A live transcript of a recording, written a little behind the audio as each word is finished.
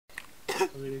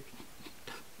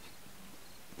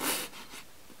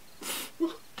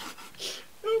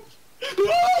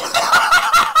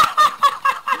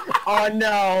Oh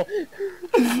no!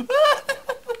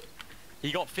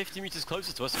 He got 50 meters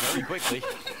closer to us very quickly.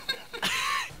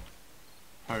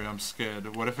 Harry, I'm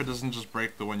scared. What if it doesn't just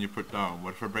break the one you put down?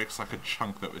 What if it breaks like a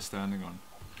chunk that we're standing on?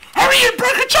 Harry, you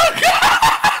broke a chunk!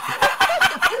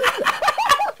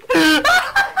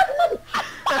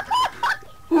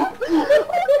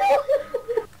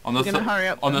 On the hurry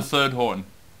up on then. the third horn.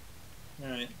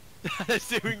 Alright.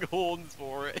 They're doing horns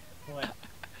for it. What?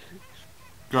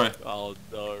 Go. Oh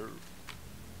no.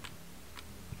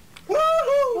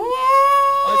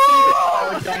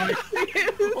 Oh god!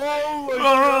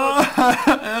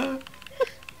 Oh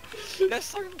That's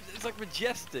so, it's like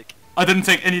majestic. I didn't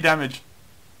take any damage.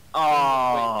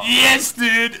 Oh! Yes,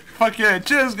 dude! Fuck yeah.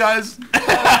 Cheers, guys! There's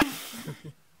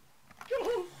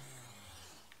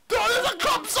a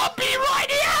cop zombie right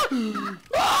here!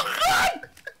 Oh god!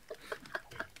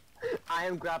 I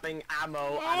am grabbing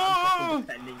ammo and I'm fucking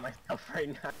defending myself right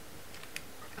now.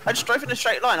 I just drove in a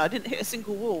straight line. I didn't hit a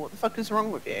single wall. What the fuck is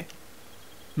wrong with you?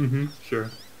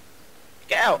 Sure.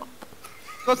 Get out.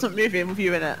 Got something moving with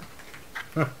you in it.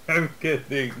 I'm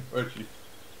kidding, Archie.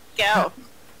 Get out.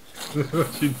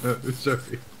 Archie, no,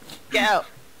 sorry. Get out.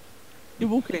 You're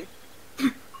walking.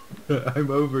 I'm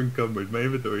over encumbered. My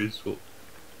inventory is full.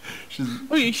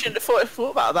 Well, you shouldn't have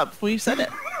thought about that before you said it.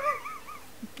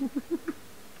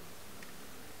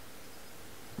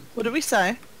 What did we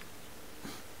say?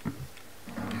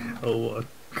 Oh, what?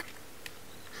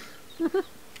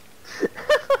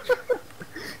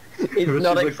 He's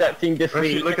not accepting Archie,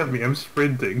 defeat. look at me. I'm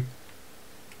sprinting.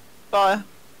 Bye.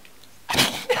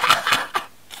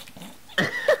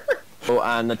 Oh,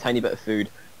 and a tiny bit of food.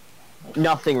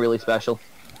 Nothing really special.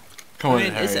 Come on, I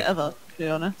mean, Harry. is it ever, to be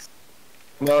honest?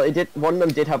 Well, it did. One of them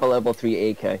did have a level 3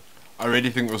 AK. I really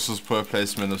think this was poor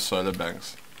placement of solar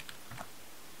banks.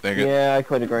 They're Yeah, I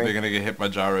quite agree. gonna get hit by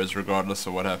gyros regardless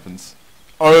of what happens.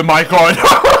 Oh my god!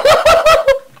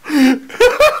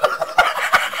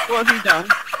 What have you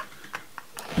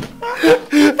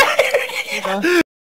done?